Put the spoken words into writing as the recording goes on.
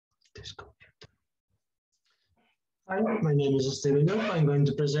Hi, my name is Esteve Llop. I'm going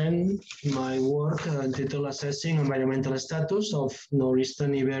to present my work entitled Assessing Environmental Status of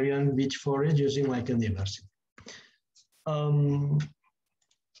Northeastern Iberian Beech Forest using lichen diversity.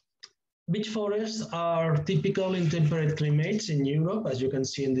 Beech forests are typical in temperate climates in Europe, as you can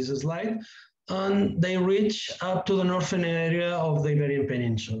see in this slide, and they reach up to the northern area of the Iberian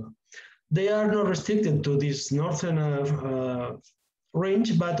Peninsula. They are not restricted to this northern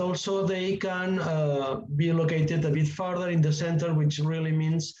range, but also they can be located a bit farther in the center, which really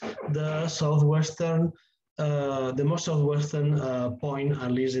means the southwestern, the most southwestern point,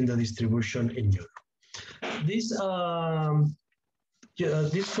 at least in the distribution in Europe. This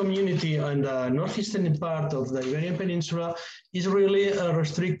community on the northeastern part of the Iberian Peninsula is really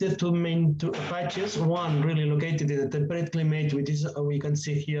restricted to main two patches. One really located in the temperate climate, which is we can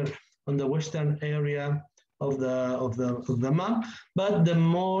see here on the western area of the map, but the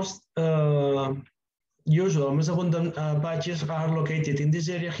most usual, most abundant patches are located in this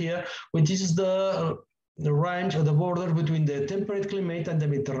area here, which is the range or the border between the temperate climate and the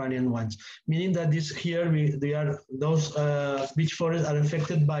Mediterranean ones, meaning that those beech forests are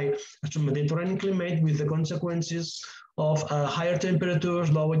affected by Mediterranean climate with the consequences of higher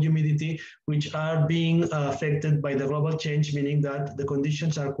temperatures, lower humidity, which are being affected by the global change, meaning that the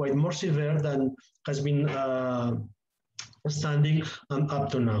conditions are quite more severe than has been standing up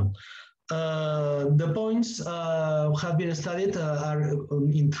to now. The points have been studied are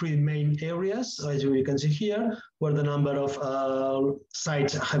in three main areas, as you can see here, where the number of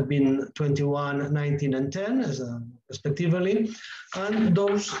sites have been 21, 19, and 10, respectively. And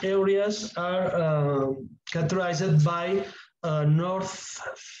those areas are characterized by a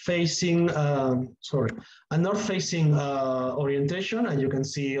north-facing orientation, as you can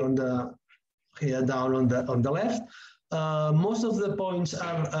see on the here down on the left. Most of the points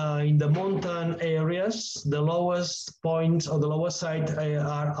are in the mountain areas. The lowest points or the lowest side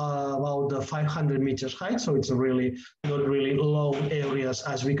are about 500 meters height, so it's really not really low areas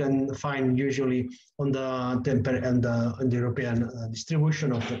as we can find usually on the temperate and the European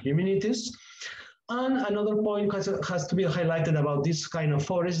distribution of the communities. And another point has to be highlighted about this kind of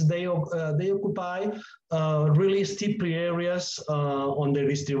forests. They occupy really steep areas on the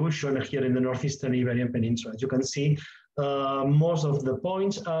distribution here in the northeastern Iberian Peninsula. As you can see, most of the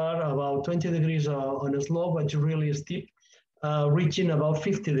points are about 20 degrees on a slope, but really steep, reaching about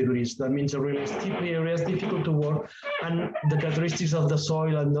 50 degrees. That means really steep areas, difficult to work, and the characteristics of the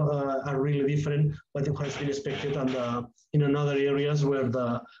soil are really different what it has been expected in another areas where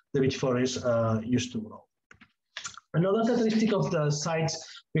the beech forest used to grow. Another characteristic of the sites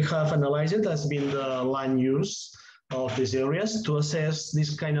we have analyzed has been the land use of these areas. To assess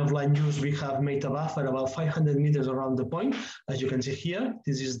this kind of land use, we have made a buffer about 500 meters around the point. As you can see here,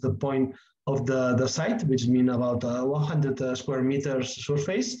 this is the point of the site, which means about 100 square meters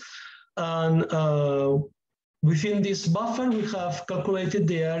surface. And within this buffer, we have calculated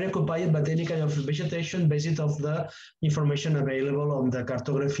the area occupied by any kind of vegetation based on the information available on the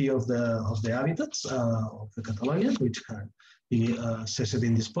cartography of the habitats of the Catalonia, which can be assessed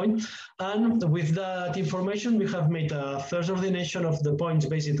in this point. And with that information, we have made a first ordination of the points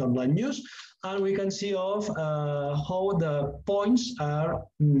based on land use, and we can see of how the points are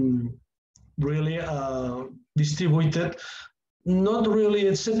really distributed, not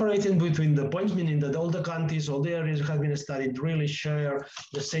really separating between the points, meaning that all the counties, all the areas have been studied really share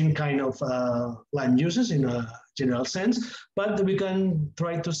the same kind of land uses in a general sense, but we can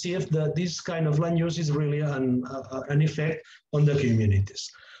try to see if this kind of land use is really an effect on the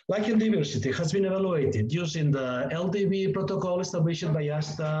communities. Lichen diversity has been evaluated using the LDB protocol established by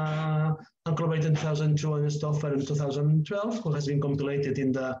ASTA and Clobated in 2002 and Stoffer in 2012, who has been compilated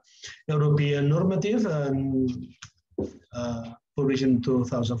in the European normative and published in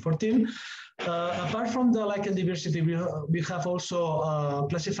 2014. Apart from the lichen diversity, we have also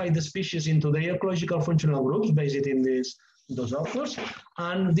classified the species into the ecological functional groups based in those authors.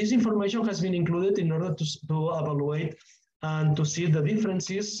 And this information has been included in order to evaluate and to see the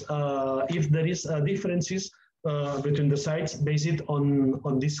differences, if there is differences between the sites based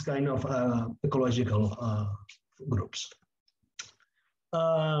on this kind of ecological groups.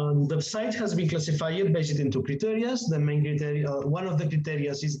 The site has been classified based on two criteria. The main criteria, one of the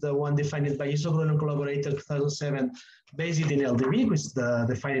criteria is the one defined by Isogron and collaborator 2007, based in LDB, which is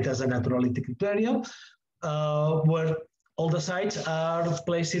defined as a naturality criteria, where all the sites are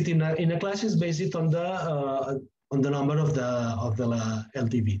placed in a classes based on the number of the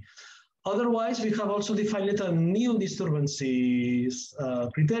LDB. Otherwise, we have also defined a new disturbances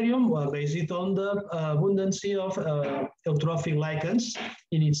criterion based on the abundancy of eutrophic lichens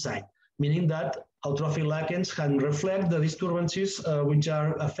in each site, meaning that eutrophic lichens can reflect the disturbances which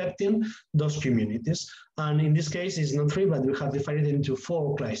are affecting those communities. And in this case, it's not 3, but we have divided it into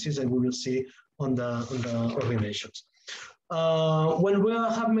 4 classes, and we will see on the ordinations. When we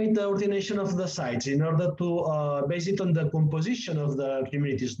have made the ordination of the sites in order to base it on the composition of the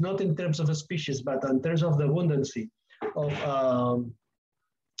communities, not in terms of a species, but in terms of the abundancy of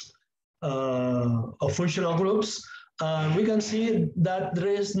functional groups, we can see that there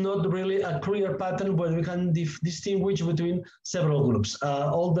is not really a clear pattern where we can distinguish between several groups.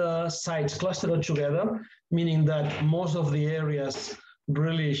 All the sites clustered together, meaning that most of the areas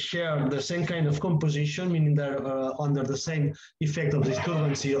really share the same kind of composition, meaning they're under the same effect of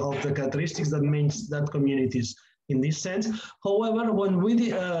disturbancy of the characteristics that makes that communities in this sense. However, when we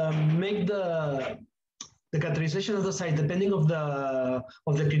make the characterization of the site depending of the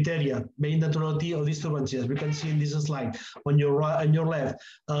criteria, being naturality or disturbancy, as we can see in this slide on your left,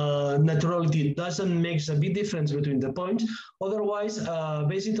 naturality doesn't make a big difference between the points. Otherwise,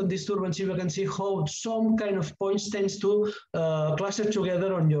 based on disturbancy, we can see how some kind of points tends to cluster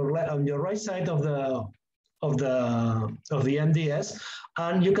together on your right side of the MDS,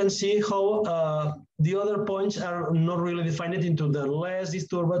 and you can see how the other points are not really defined into the less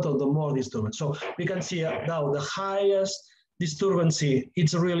disturbed or the more disturbed. So we can see now the highest disturbancy,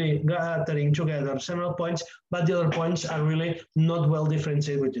 it's really gathering together several points, but the other points are really not well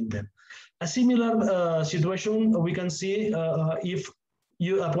differentiated between them. A similar situation we can see if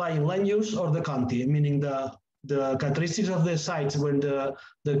you apply land use or the county, meaning the characteristics of the sites when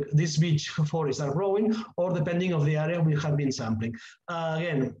these beech forests are growing, or depending of the area we have been sampling.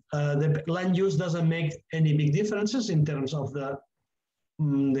 Again, the land use doesn't make any big differences in terms of the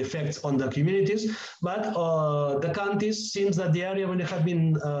effects on the communities, but the counties, seems that the area when it has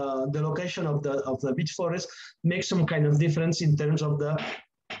been the location of the beech forest makes some kind of difference in terms of the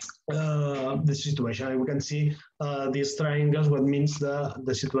situation. And we can see these triangles, what means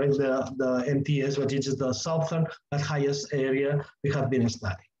the situation, the MTS, what is the southern but highest area we have been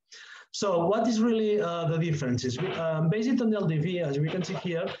studying. So what is really the differences? Based on the LDV, as we can see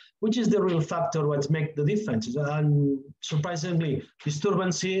here, which is the real factor what makes the differences? And surprisingly,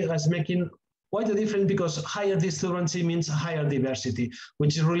 disturbancy is making quite a difference, because higher disturbancy means higher diversity,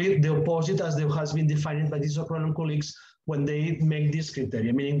 which is really the opposite as it has been defined by these Ocron colleagues when they make this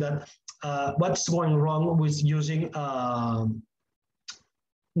criteria, meaning that what's going wrong with using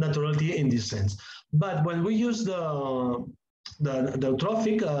naturality in this sense. But when we use the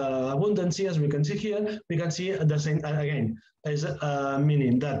eutrophic abundancy, as we can see here, we can see the same again, as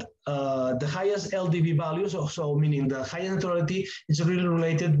meaning that the highest LDV values, also meaning the higher naturality, is really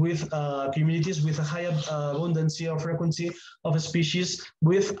related with communities with a higher abundancy or frequency of a species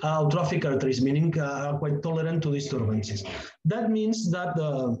with eutrophic characteristics, meaning quite tolerant to disturbances. That means that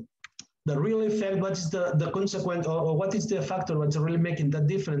the real effect, what is the consequence, or what is the factor what's really making that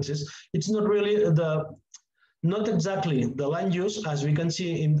differences? It's not really not exactly the land use, as we can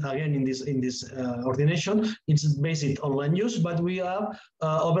see again in this ordination. It's based on land use, but we have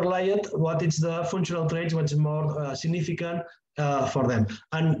overlaid what is the functional traits, what's more significant for them.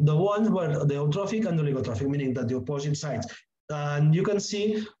 And the ones were the eutrophic and the oligotrophic, meaning that the opposite sides. And you can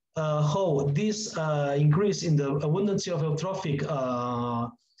see how this increase in the abundance of eutrophic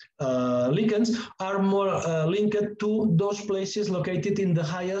lichens are more linked to those places located in the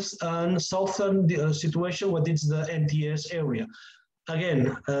highest and southern situation, what is the MTS area.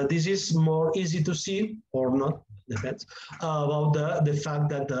 Again, this is more easy to see, or not, depends, about the fact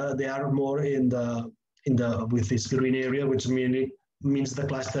that they are more in the with this green area, which means the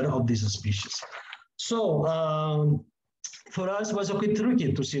cluster of this species. So for us, it was a bit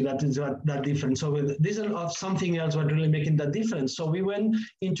tricky to see that difference. So this is something else was really making that difference. So we went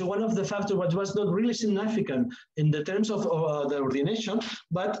into one of the factors which was not really significant in the terms of the ordination,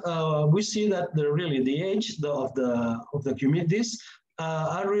 but we see that the age of the communities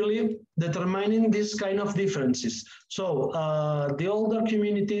are really determining this kind of differences. So the older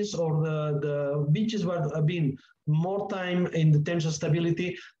communities or the beaches were being more time in the terms of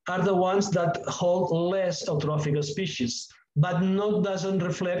stability are the ones that hold less eutrophic species, but doesn't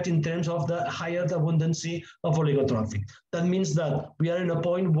reflect in terms of the higher abundancy of oligotrophic. That means that we are in a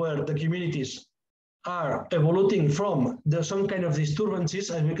point where the communities are evolving from some kind of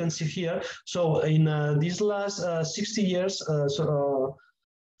disturbances, as we can see here. So in these last 60 years,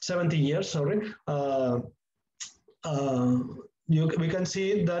 70 years, sorry, we can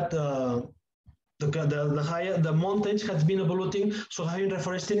see that the mountains have been evolving, so having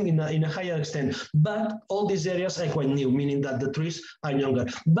reforesting in a higher extent. But all these areas are quite new, meaning that the trees are younger.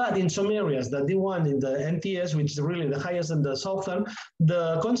 But in some areas, that the one in the NTS, which is really the highest in the southern,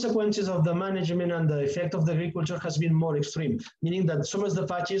 the consequences of the management and the effect of the agriculture has been more extreme, meaning that some of the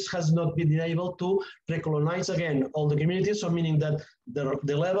patches has not been able to recolonize again all the communities, so meaning that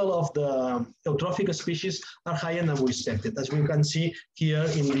the level of the eutrophic species are higher than we expected, as we can see here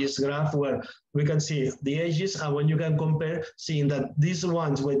in this graph, where we can see the ages, and when you can compare, seeing that these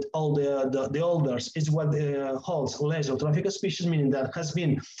ones with all the olders is what holds less eutrophic species, meaning that has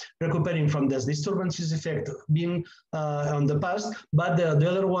been recuperating from this disturbances effect being on the past, but the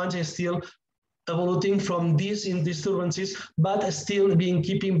other ones are still evolving from these disturbances, but still being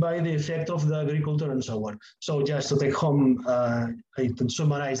keeping by the effect of the agriculture and so on. So just to take home, to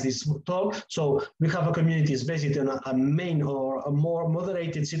summarize this talk, so we have a communities based on a main or a more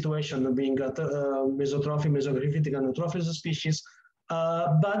moderated situation, being mesotrophic, mesogryphitic, and eutrophic species,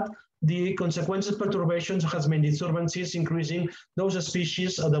 but the consequences perturbations has made disturbances increasing those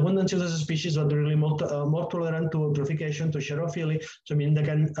species, the abundance of those species are really more tolerant to eutrophication, to xerophily, so I mean they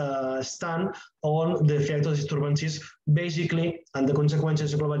can stand on the effect of disturbances basically, and the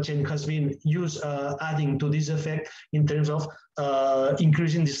consequences of global change has been used adding to this effect in terms of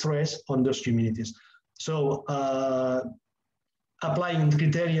increasing the stress on those communities. So applying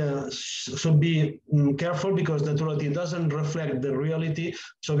criteria should be careful, because naturality doesn't reflect the reality.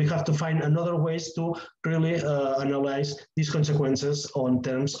 So we have to find another ways to really analyze these consequences on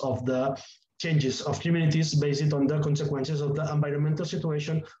terms of the changes of communities based on the consequences of the environmental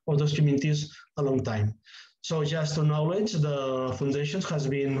situation of those communities a long time. So just to acknowledge, the foundations has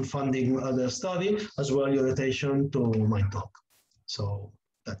been funding the study as well your attention to my talk. So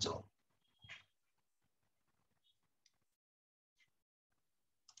that's all.